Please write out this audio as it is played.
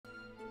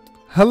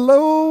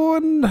Hello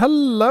and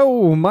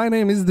hello, my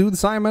name is Dude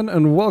Simon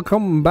and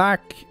welcome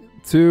back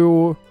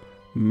to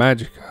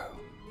Magicka.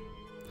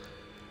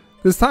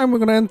 This time we're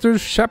gonna enter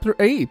chapter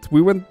 8.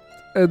 We went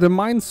the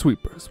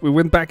Minesweepers. We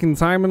went back in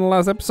time in the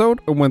last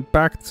episode and went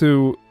back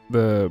to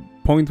the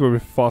point where we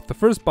fought the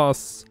first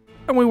boss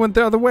and we went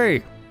the other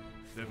way.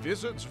 The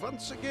wizards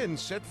once again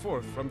set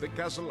forth from the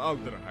castle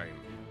Alderheim.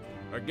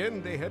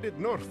 Again they headed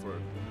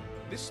northward,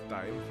 this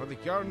time for the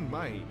Jarn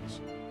mines,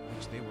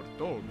 which they were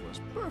told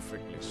was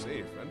perfectly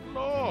safe and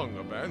long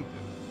abandoned.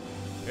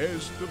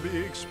 As to be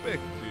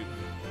expected,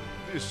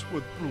 this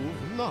would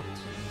prove not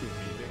to be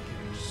the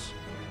case.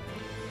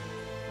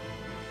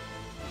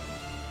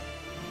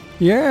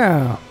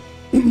 Yeah.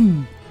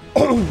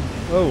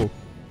 Oh.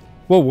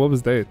 Whoa, what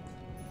was that?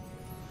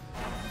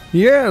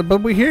 Yeah,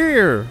 but we're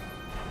here.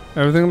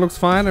 Everything looks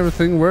fine,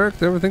 everything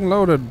worked, everything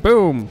loaded.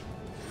 Boom.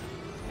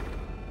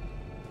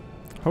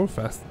 How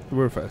fast?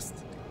 We're fast.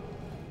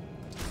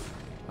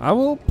 I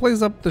will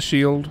place up the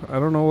shield. I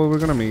don't know what we're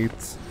gonna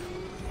meet.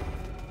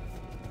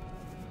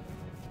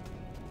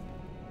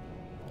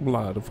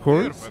 Blood, of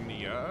course.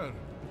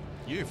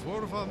 Je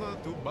forvana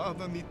tu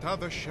bada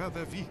nitada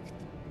shada vikt.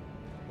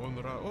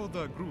 Onra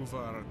oda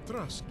gruvar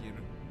traskir.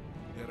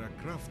 Era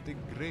kraftig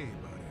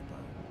grebareba.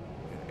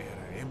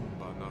 Era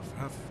emba naf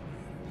hafnir.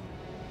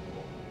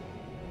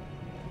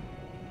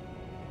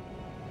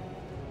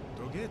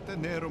 Togeta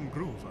nerum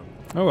gruvan.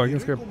 Oh, I can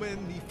skip.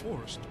 Recommend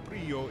forced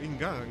prio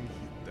ingang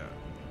hitta.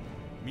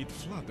 Mit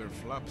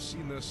flutterflap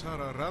sina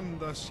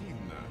sararanda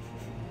sina.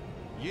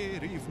 Ye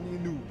rivni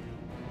nu.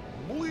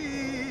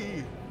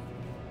 Blee!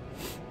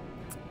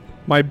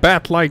 My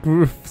bat-like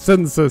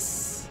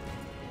senses.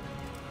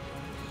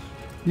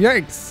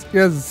 Yikes!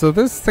 Yes, so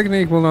this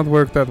technique will not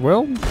work that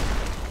well.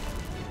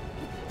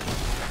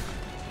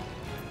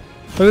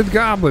 But it's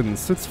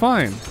goblins, it's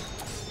fine.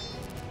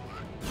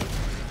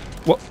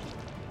 What?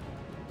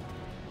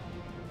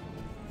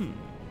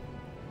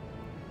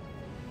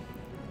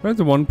 Where's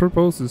the one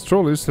proposes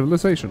trollish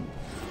civilization?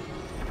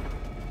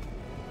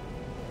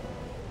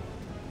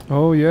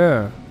 Oh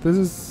yeah,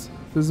 this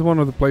is one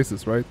of the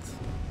places, right?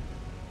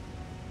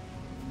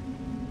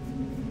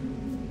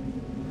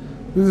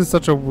 This is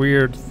such a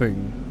weird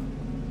thing.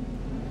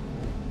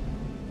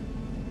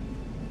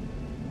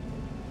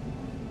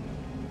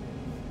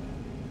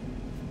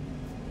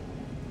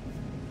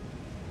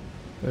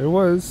 There it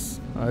was.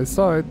 I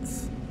saw it.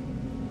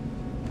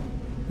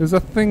 There's a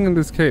thing in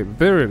this cave.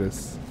 There it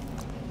is.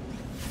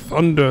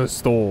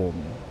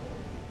 Thunderstorm.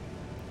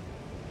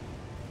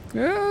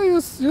 Yeah,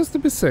 just to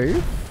be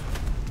safe.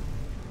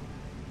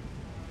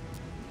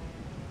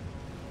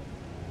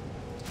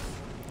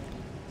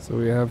 So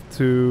we have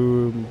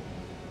to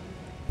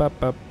bap,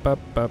 bap, bap,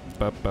 bap,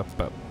 bap, bap,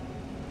 bap.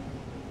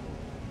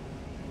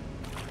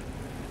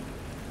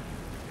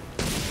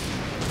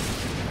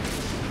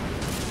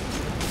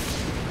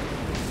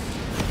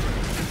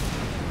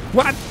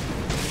 What?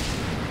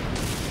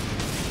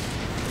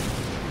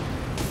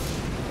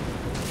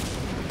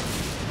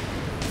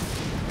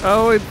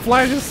 Oh, it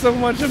flashes so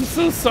much. I'm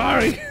so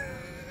sorry.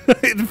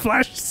 It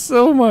flashed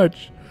so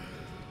much.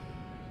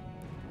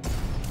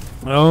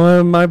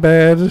 Oh, my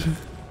bad.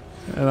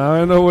 And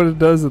I know what it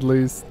does at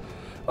least.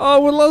 Oh,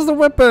 we lost the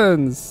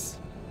weapons.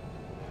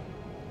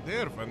 We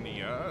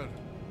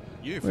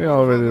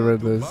already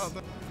read this.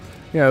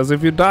 Yeah, so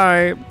if you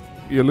die,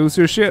 you lose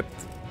your shit.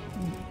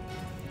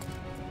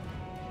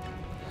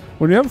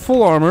 When you have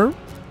full armor,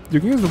 you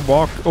can use to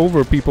walk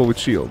over people with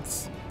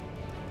shields.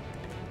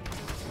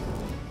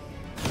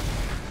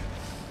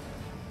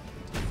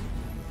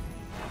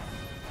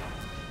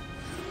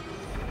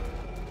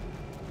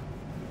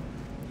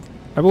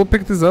 I will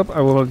pick this up, I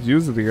will not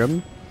use it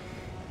again.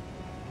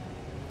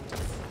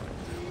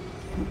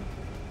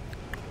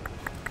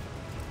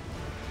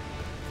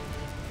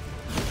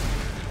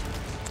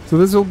 So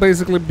this will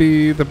basically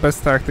be the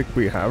best tactic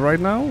we have right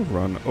now.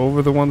 Run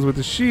over the ones with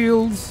the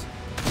shields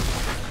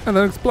and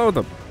then explode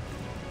them.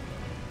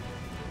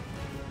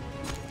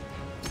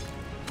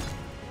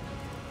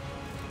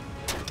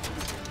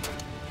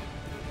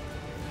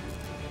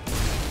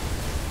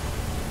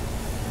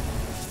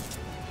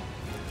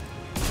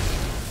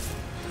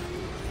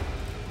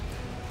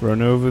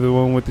 Run over the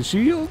one with the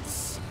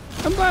shields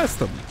and blast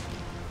them.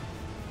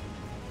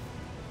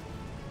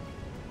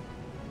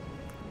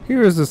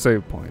 Here is the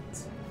save point.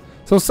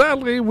 So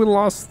sadly we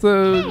lost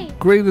the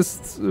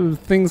greatest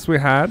things we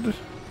had.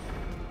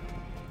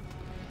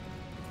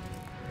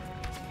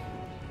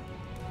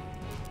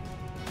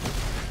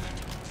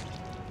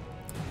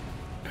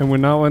 And we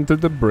now enter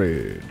the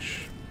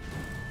bridge.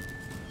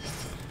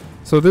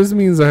 So this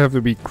means I have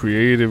to be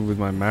creative with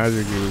my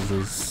magic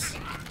uses.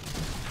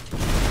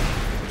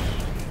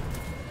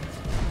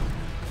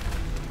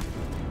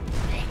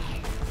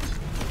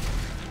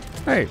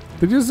 Hey,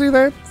 did you see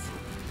that?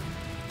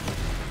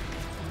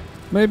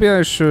 Maybe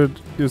I should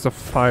use a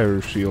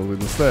fire shield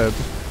instead.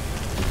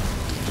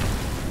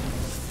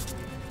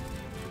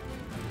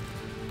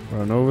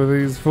 Run over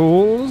these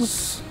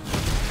fools.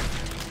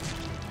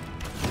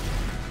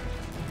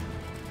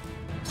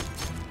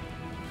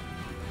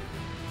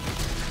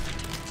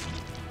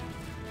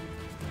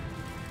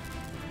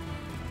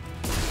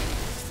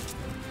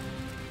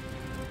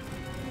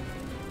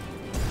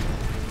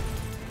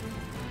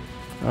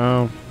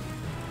 Oh.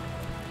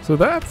 So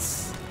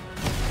that's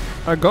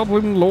a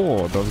goblin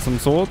lord of some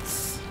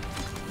sorts.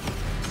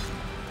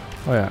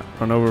 Oh yeah,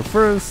 run over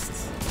first.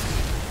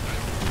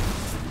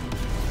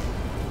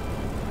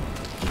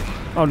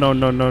 Oh no,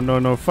 no, no, no,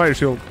 no, fire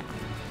shield.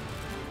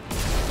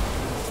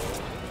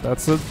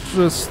 That's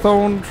a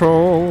stone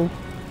troll.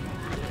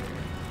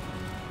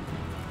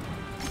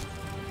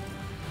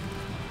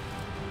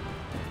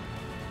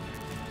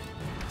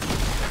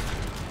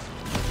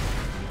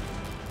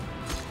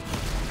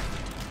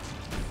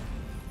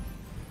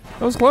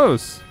 That was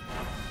close.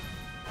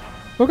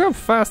 Look how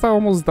fast I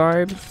almost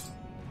died.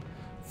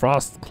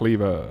 Frost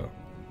Cleaver.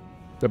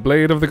 The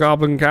blade of the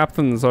goblin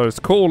captains are as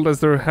cold as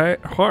their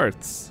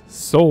hearts.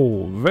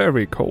 So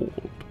very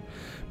cold.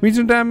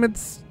 Medium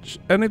damage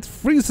and it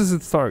freezes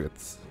its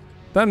targets.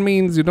 That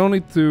means you don't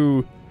need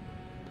to...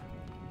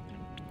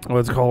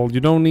 What's it called?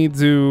 You don't need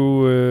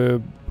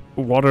to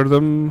water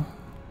them.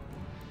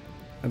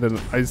 And then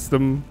ice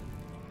them.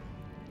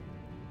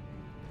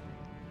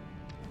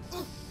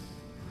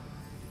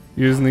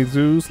 You just need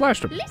to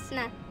slash them.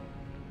 Lyssna!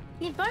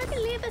 Ni bör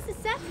beleva sig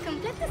sätt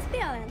kompletta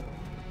spelen.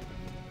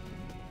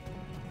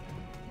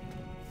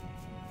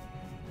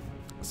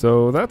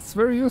 So that's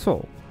very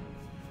useful.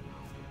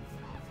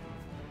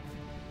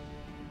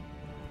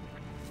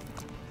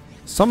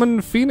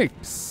 Summon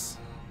Phoenix.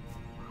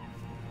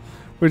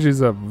 Which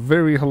is a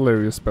very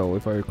hilarious spell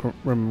if I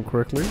remember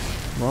correctly.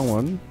 Wrong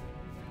one.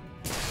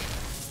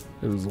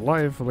 It was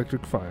live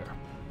electric fire.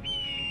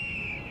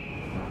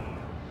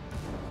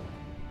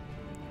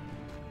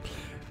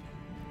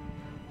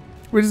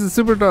 Which is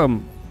super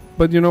dumb,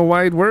 but you know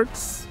why it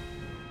works?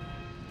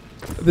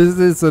 This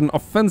is an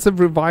offensive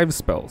revive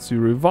spell, so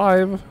you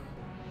revive,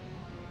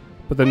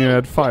 but then you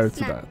add fire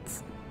to that.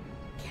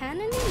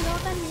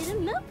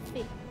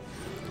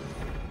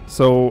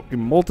 So in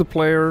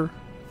multiplayer,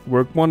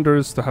 work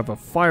wonders to have a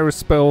fire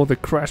spell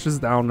that crashes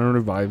down and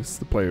revives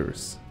the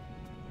players.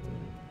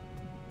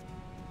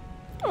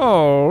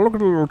 Oh, look at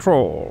the little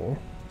troll.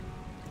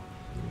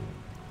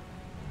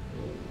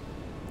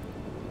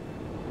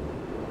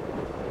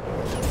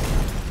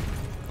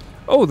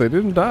 Oh, they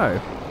didn't die.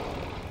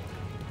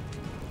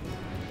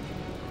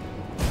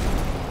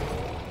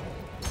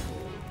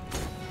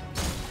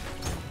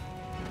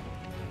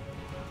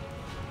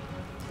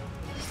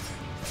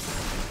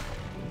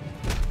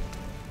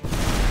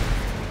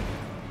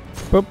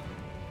 Boop.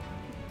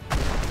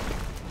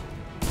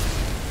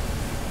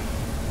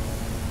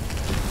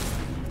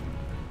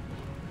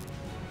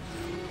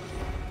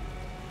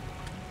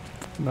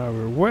 Now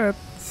we're wet.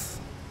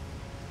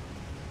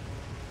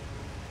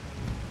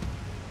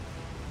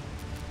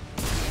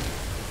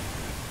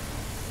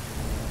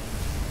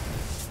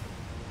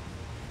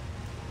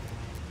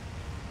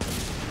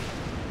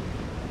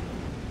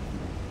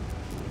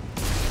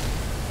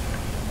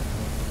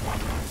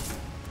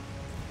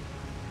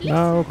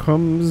 Now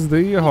comes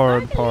the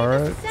hard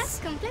part.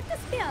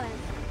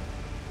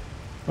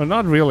 Well,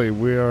 not really.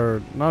 We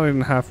are not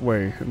even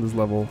halfway in this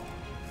level.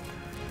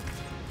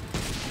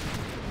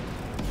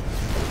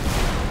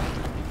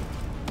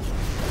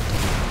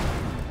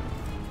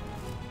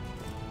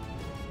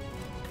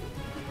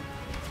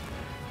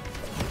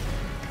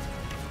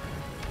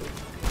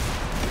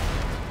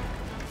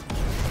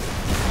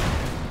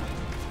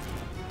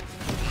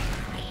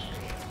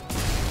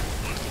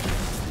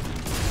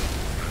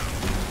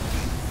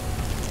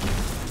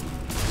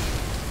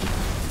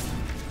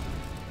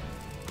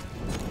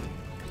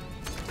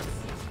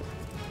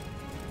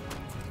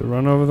 So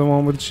run over the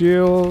one with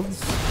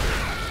shields.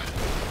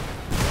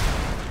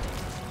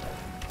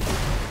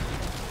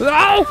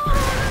 Ow!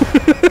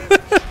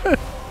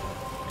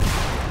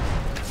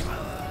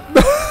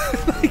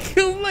 I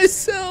killed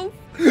myself.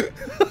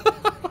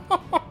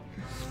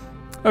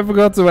 I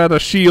forgot to add a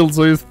shield,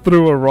 so I just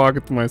threw a rock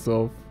at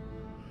myself.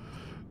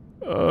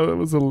 Oh, that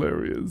was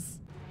hilarious.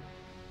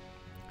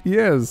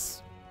 Yes.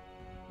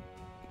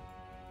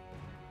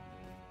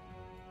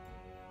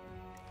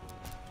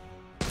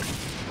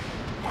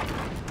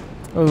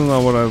 That's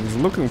not what I was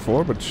looking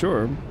for, but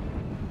sure.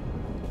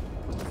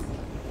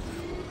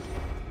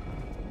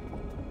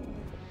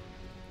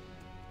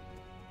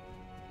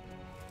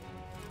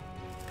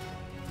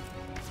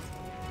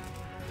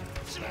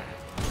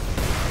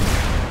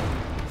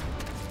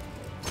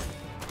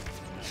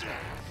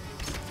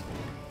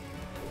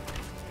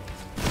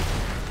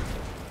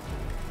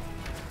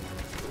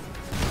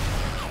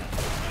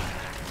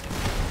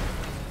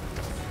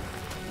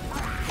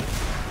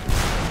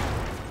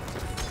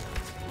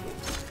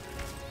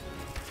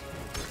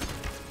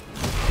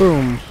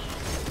 Boom.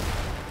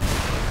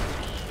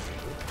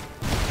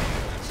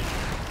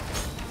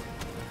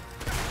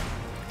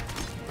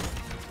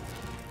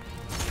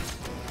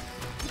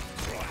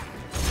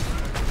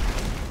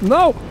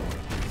 No!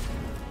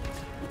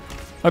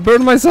 I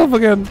burned myself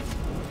again.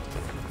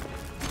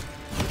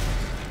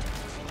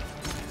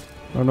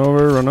 Run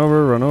over, run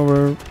over, run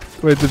over.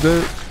 Wait, did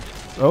the...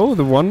 Oh,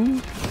 the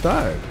one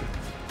died.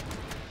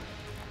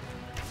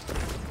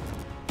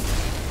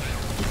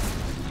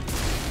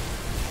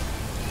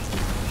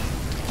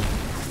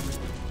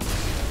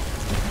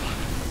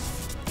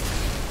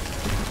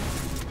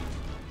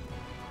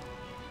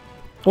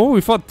 Oh,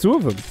 we fought 2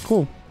 of them.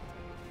 Cool.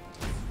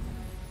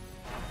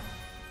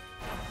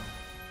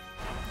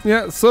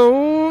 Yeah,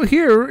 so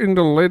here in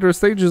the later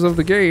stages of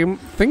the game,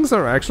 things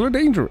are actually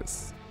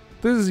dangerous.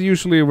 This is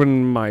usually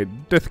when my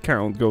death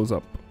count goes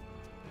up.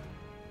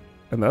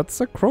 And that's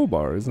a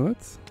crowbar, isn't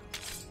it?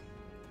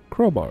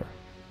 Crowbar.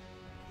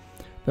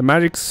 The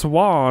magic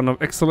swan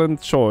of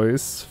excellent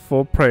choice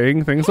for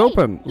praying things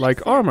open,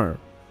 like armor.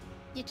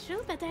 You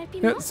true, but I've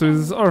been Yeah, so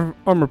this is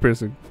armor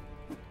piercing.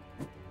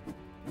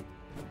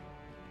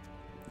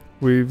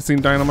 We've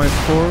seen dynamite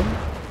before.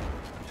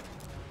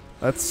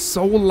 That's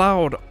so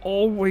loud,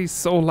 always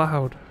so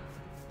loud.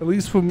 At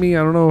least for me,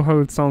 I don't know how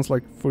it sounds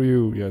like for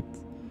you yet.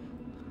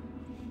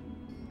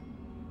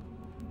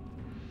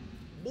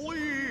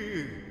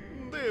 Bli,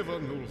 det var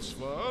nog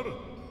svar.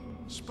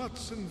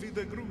 Spatsen vid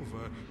det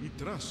grova I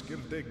trasker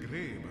det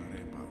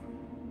grävarepa.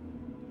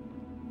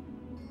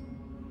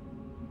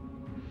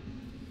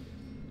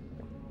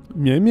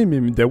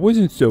 That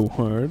wasn't so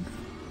hard.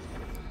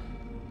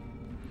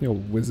 You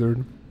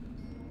wizard.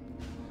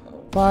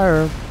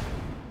 Fire.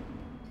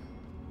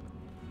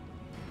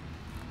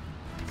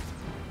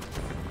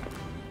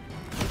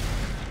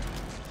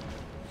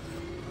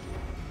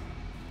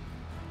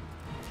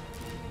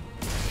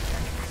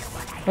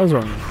 I was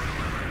wrong.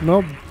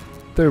 Nope.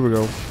 There we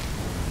go.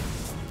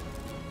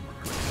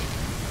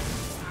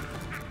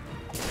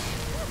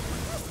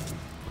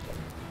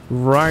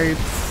 Right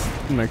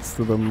next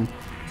to them.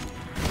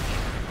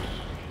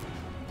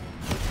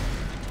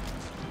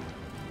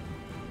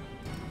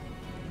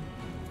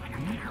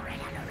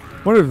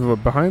 What if we're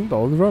behind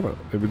all the rubber?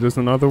 Maybe there's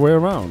another way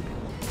around.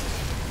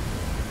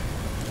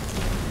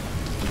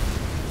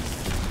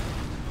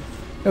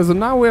 Yeah, so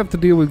now we have to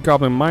deal with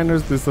goblin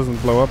miners. This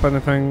doesn't blow up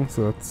anything,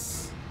 so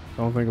that's...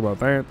 don't think about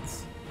that.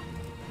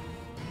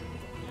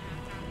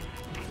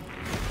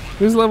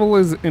 This level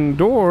is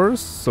indoors,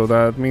 so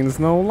that means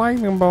no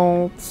lightning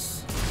bolts.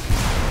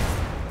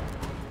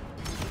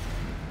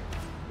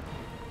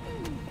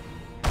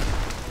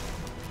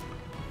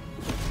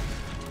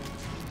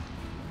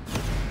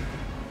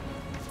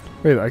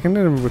 Wait, I can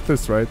hit him with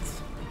this, right?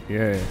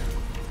 Yeah.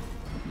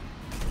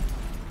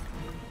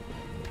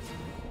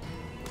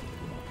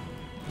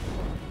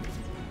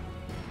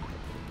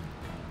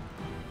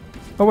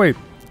 Oh wait,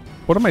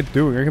 what am I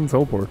doing? I can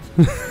teleport.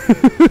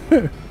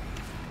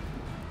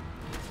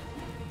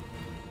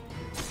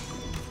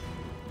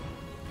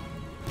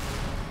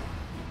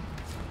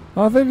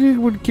 I thought he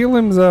would kill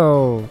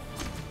himself.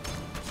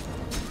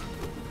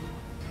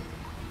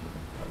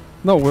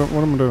 No, what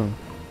am I doing?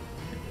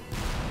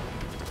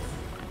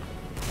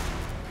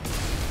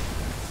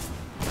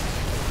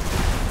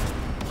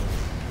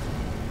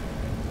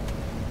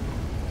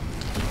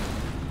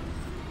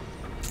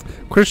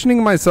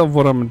 Questioning myself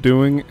what I'm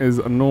doing is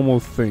a normal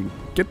thing.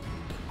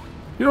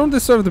 You don't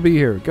deserve to be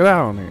here. Get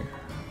out of here.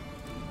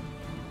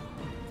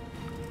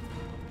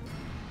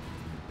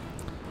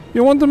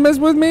 You want to mess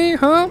with me,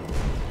 huh?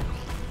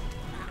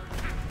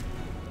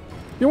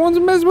 You want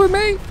to mess with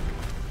me?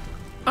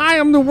 I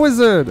am the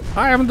wizard.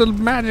 I am the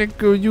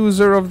magic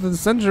user of the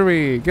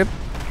century. Get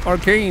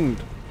arcaned.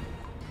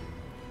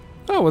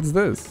 Oh, what's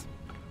this?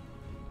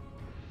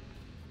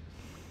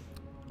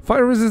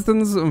 Fire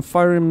resistance and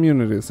fire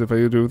immunities. If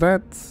I do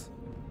that,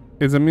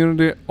 it's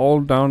immunity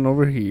all down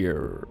over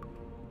here.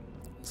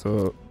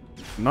 So,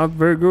 not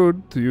very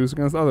good to use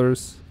against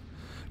others.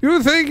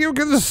 You think you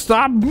can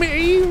stop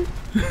me?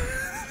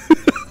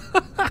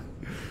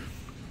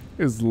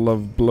 Is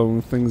love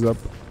blowing things up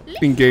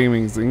in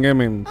gaming. So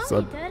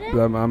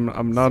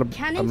I'm not a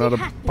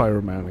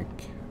pyromanic.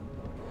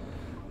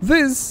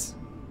 This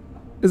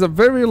is a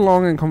very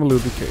long and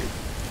convoluted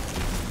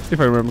cave, if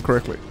I remember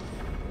correctly.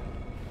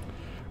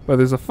 But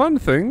there's a fun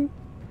thing.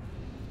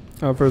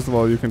 First of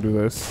all, you can do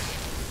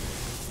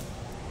this,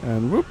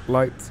 and whoop,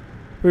 light.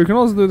 But you can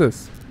also do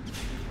this,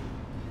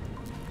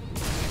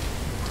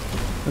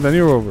 and then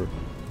you're over.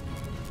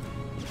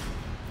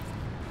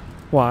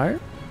 Why?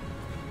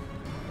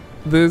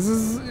 This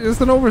is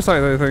just an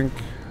oversight, I think.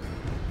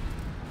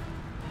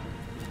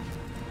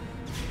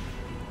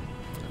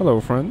 Hello,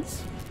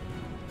 friends.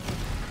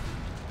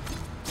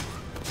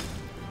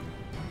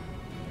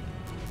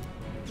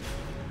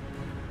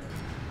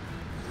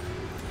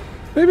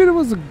 Maybe it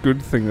was a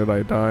good thing that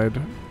I died.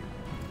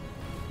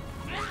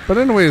 But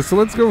anyway, so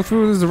let's go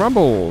through this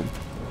rumble.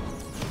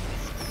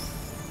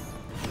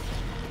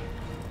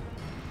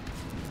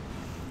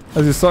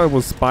 As you saw, it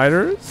was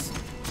spiders.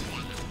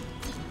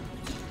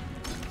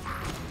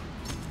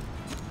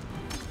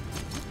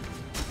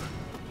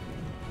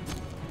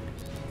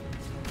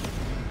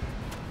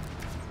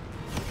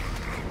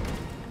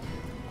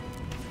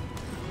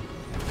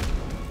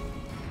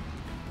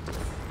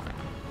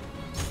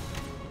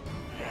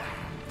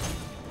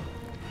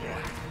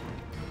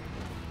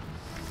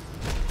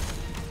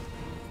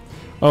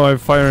 Oh, I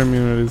have fire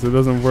immunities. It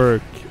doesn't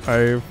work.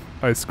 I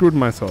screwed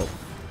myself.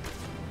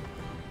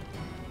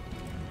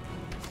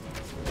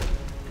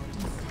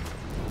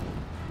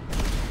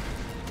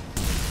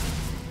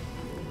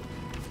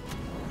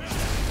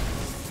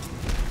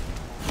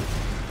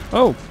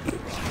 Oh,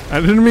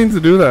 I didn't mean to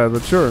do that,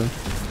 but sure.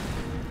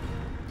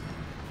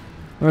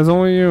 There's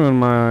only you and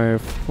my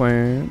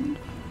friend.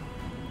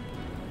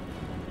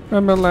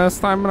 Remember last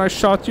time when I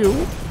shot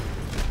you?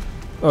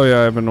 Oh yeah,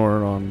 I have an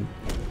order on.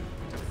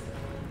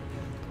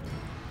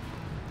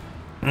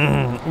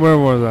 Where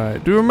was I?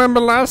 Do you remember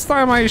last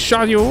time I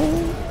shot you?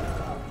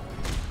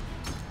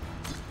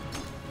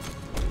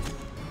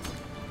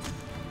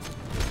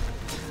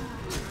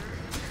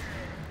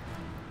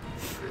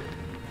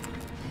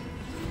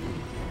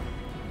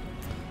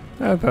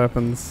 That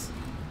happens.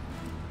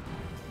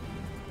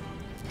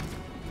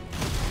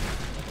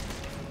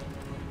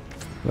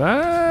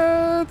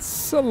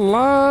 That's a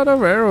lot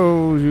of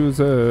arrows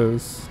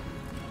users.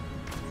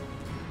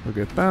 We'll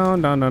get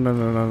down, down, down, down,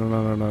 down,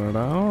 down, down, down,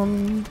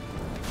 down.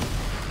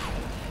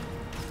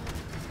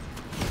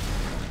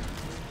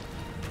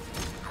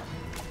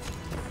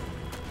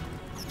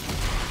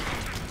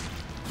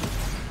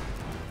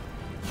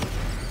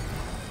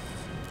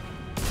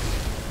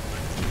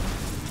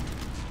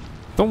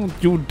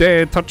 Don't you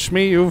dare touch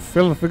me, you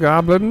filthy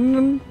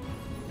goblin!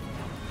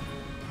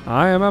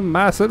 I am a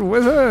masked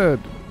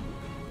wizard!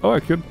 Oh, I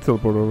could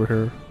teleport over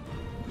here.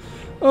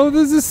 Oh,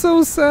 this is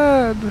so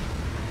sad!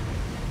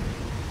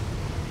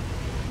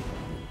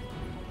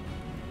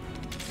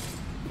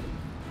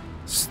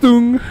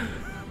 Stung!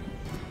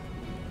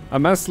 A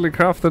masterly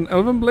crafted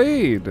elven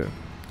blade!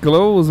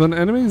 Glows when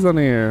enemies are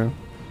near.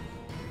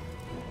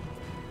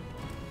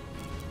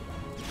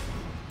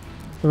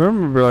 I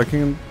remember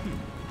liking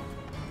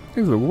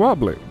things look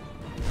wobbly.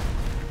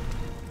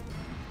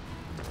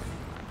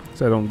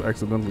 So I don't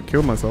accidentally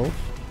kill myself.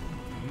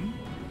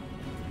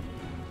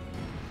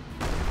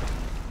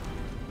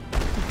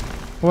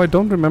 Oh, I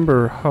don't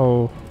remember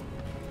how...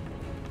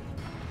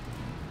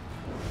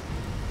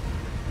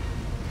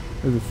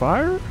 Is it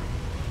fire?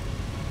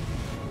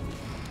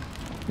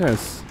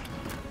 Yes.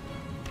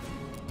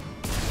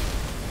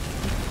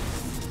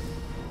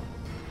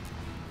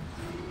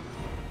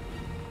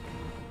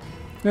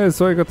 Yeah,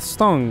 so I got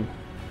stung.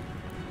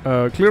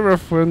 Clear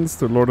reference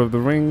to Lord of the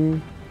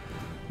Ring,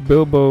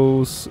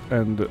 Bilbo's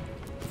and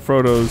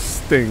Frodo's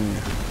sting.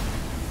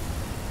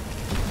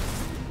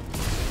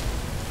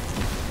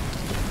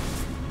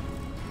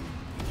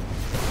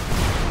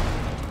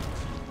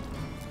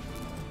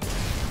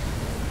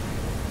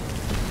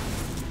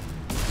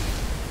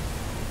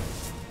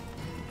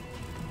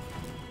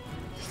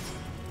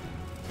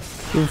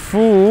 You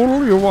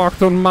fool, you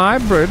walked on my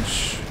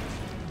bridge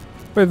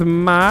with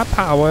my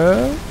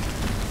power.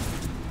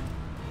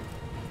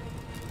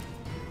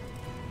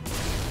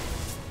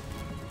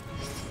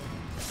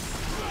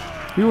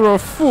 You are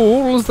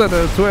fools that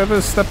to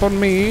ever step on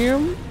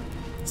me.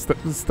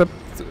 Step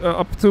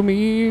up to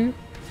me.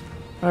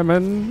 I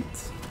meant.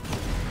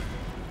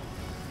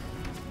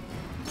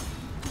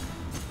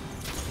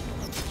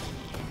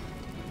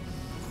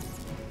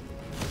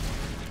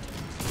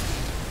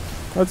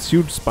 That's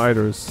huge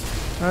spiders.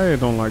 I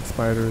don't like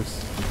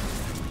spiders.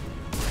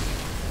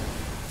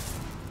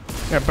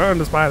 Yeah, burn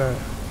the spider.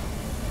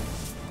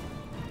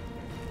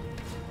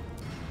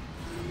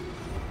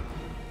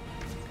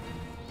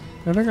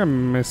 I think I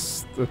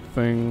missed a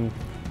thing.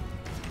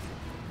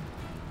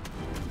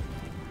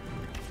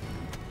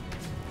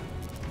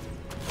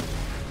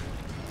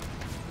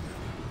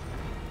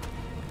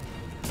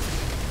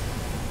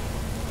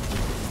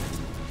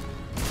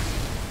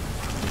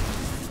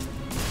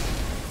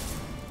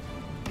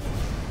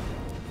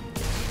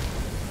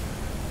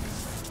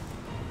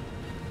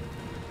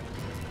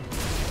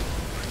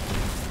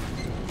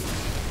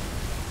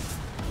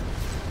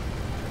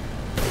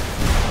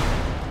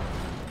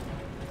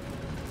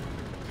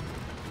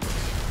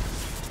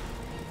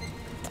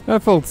 I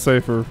felt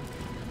safer.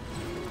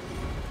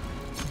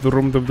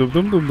 Dum dum dum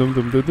dum dum dum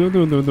dum dum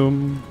dum dum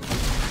dum.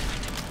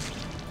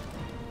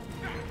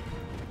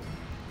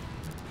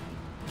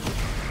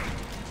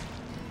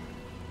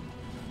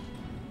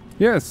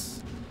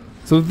 Yes.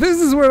 So this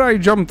is where I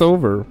jumped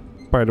over,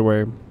 by the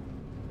way.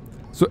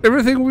 So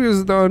everything we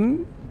was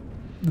done,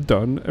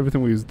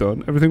 everything we was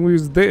done, everything we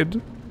was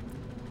did.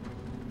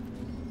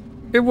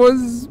 It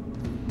was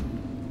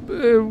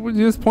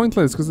just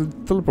pointless because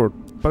it teleport.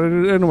 But I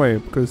did it anyway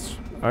because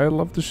I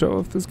love to show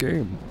off this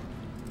game.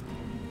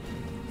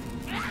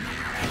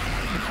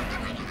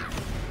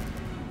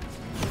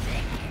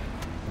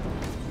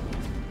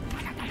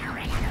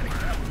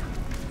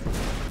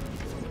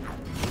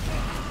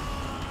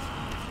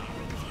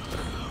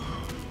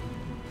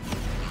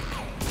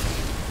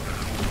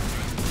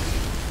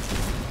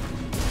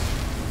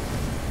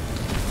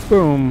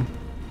 Boom.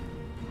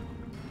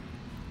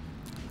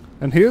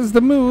 And here's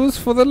the moves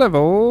for the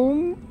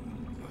level.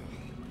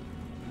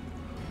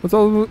 What's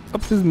all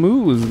up this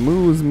moves?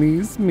 Moves,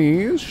 mees,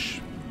 meesh.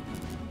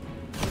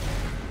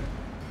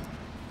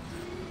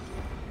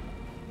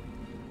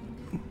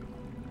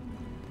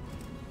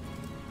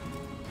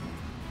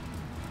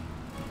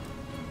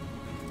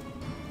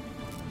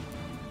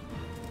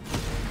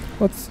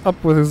 What's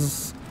up with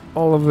his,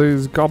 all of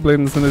these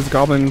goblins in his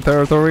goblin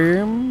territory?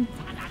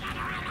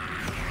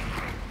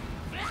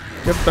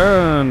 Get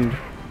burned.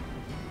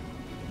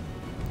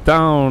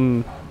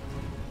 down.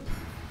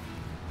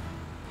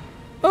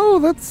 Oh,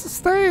 that's a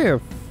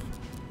staff.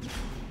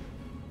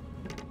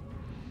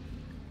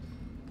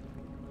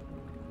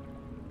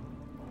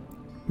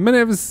 Many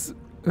of us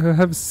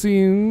have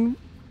seen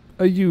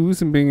a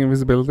use in being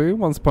invisibility.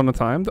 Once upon a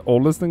time, the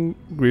oldest and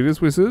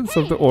greatest wizards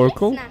of the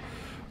Oracle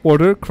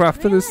Order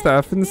crafted his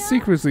staff in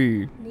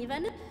secrecy.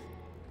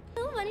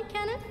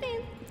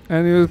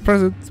 And he was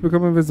present to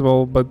become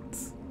invisible, but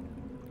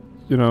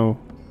you know,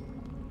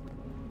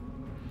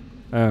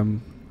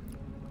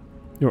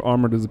 your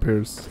armor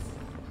disappears.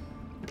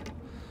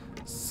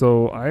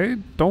 So I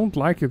don't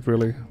like it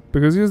really,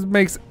 because it just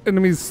makes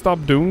enemies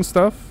stop doing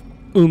stuff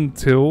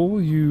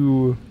until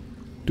you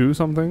do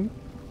something.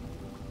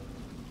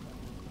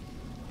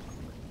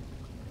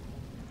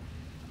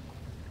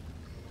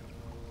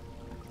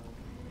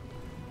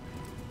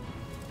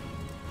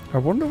 I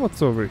wonder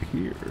what's over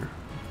here.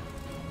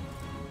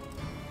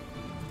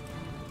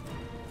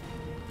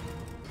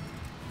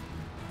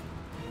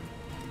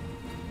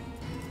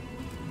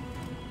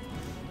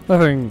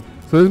 Nothing.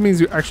 So this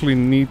means you actually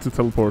need to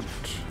teleport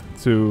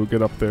to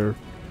get up there.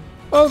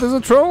 Oh, there's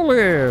a troll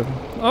here!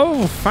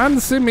 Oh,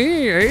 fancy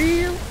me,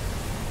 eh?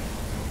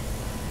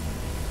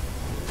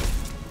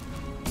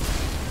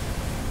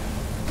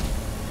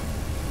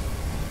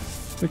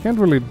 They can't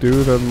really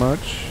do that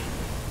much.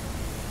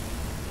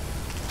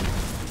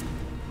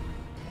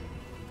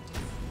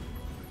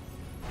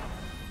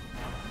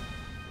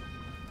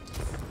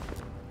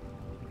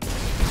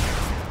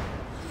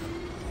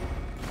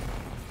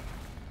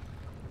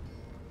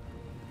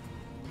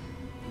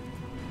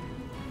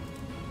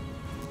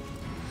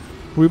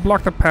 We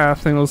blocked the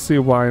path and you'll see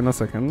why in a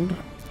second.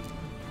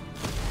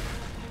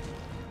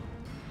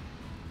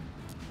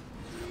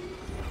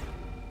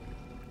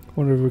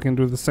 Wonder if we can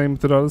do the same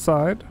to the other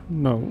side?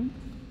 No.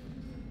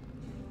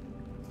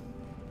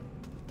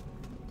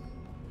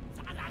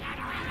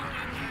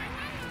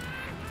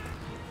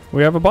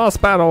 We have a boss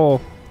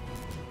battle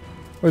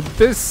with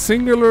this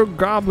singular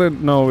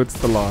goblin. No, it's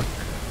the lock.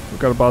 We've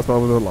got a boss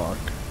battle with a lock.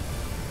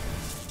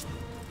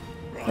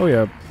 Oh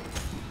yeah.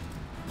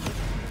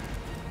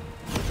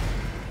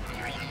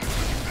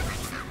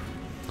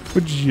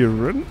 Which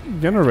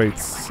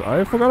generates.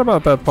 I forgot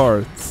about that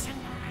part.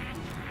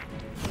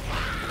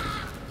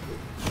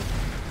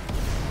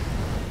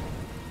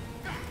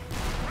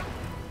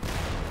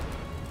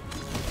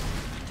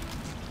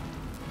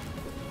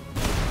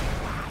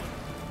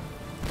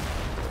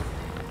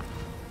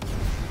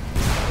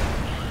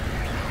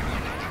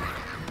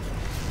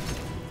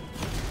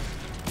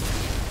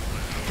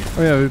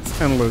 Oh yeah,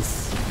 it's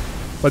endless.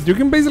 But you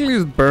can basically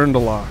just burn the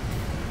lock.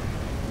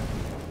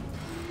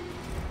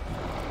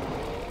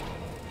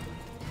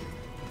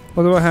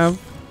 What do I have?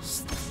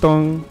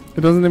 Stung.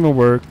 It doesn't even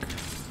work.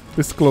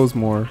 This glows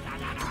more.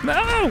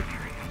 No!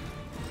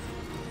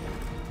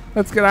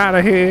 Let's get out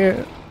of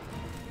here.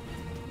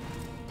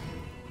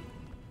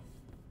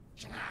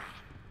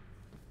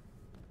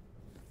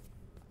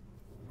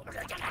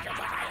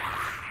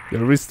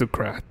 The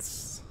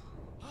aristocrats.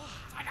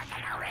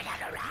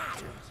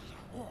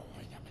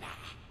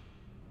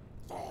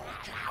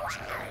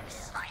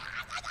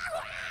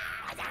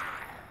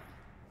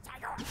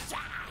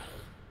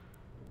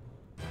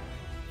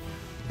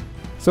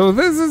 So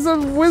this is a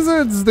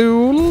wizard's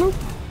duel.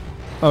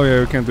 Oh yeah,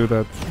 we can't do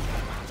that.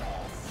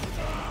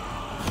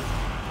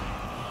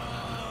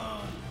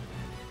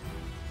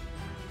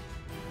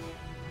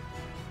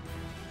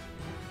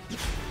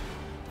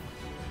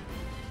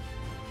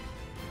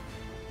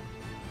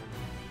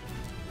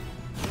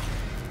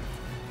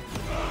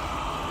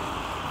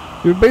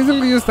 You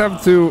basically just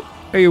have to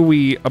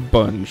AoE a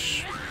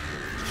bunch.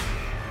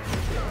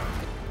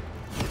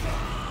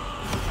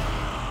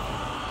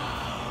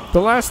 The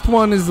last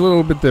one is a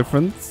little bit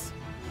different.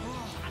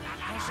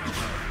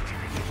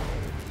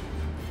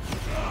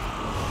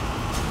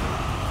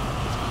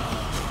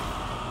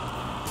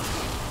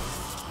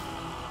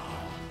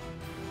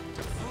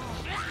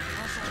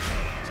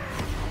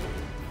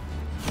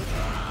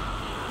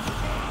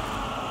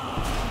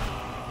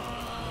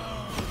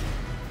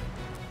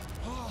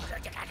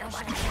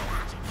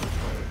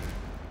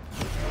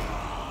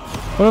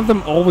 One of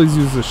them always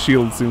uses a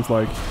shield, seems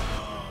like.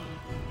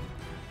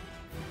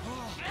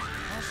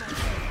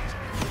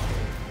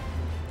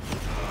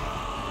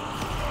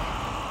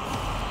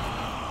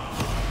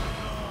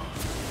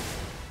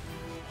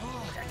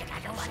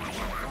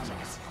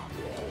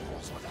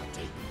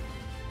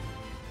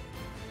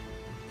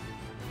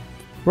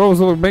 Rose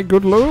will make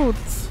good loot.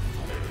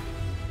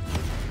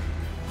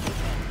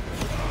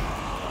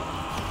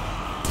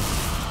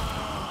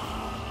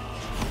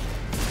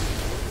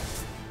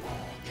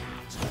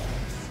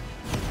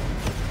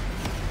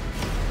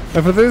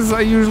 And for this,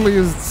 I usually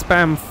use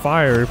spam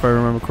fire, if I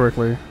remember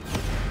correctly.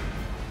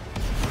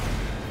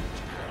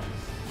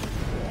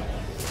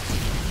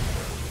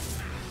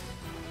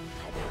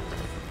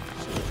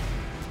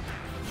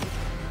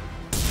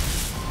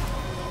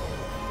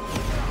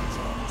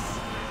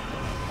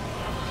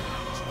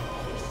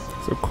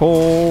 So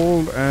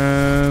cold,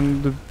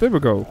 and there we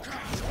go.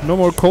 No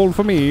more cold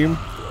for me.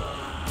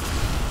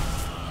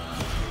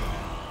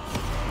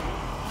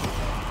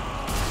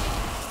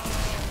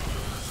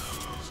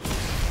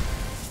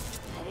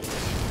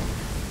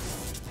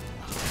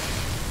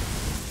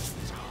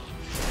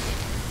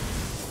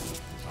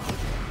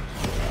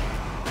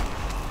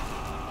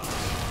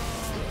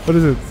 What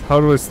is it? How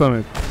do I stun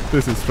it?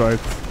 This is right.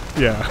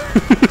 Yeah.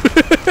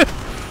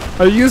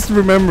 I used to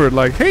remember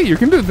like, hey, you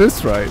can do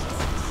this right.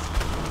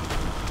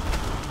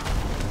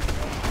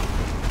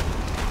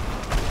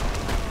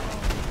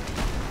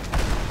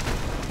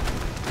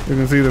 You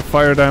can see the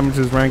fire damage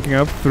is ranking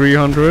up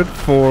 300,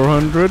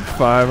 400,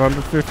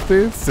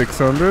 550,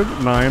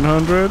 600,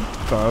 900,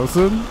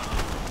 1000.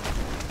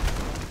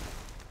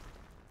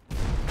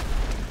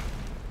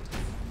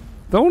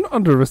 Don't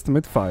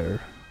underestimate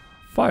fire.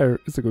 Fire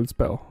is a good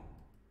spell.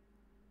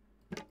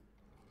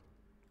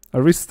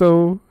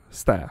 Aristo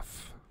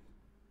Staff.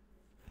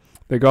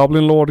 The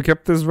Goblin Lord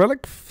kept this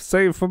relic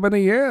safe for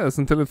many years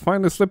until it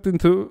finally slipped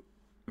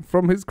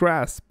from his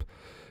grasp.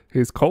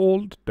 His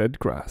cold, dead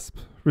grasp.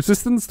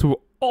 Resistance to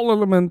all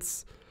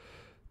elements.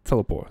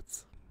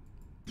 Teleports.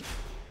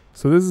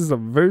 So this is a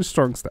very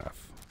strong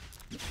staff.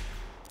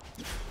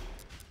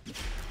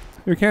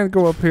 You can't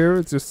go up here,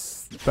 it's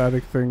just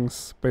static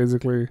things,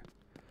 basically.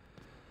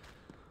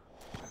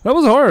 That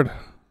was hard.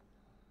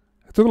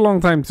 It took a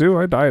long time too,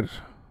 I died.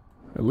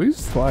 At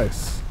least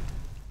twice.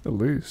 At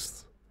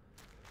least.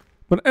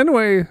 But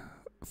anyway,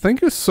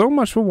 thank you so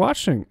much for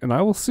watching, and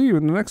I will see you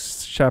in the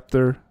next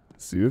chapter.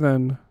 See you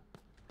then.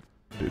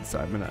 Dude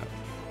Simon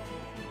out.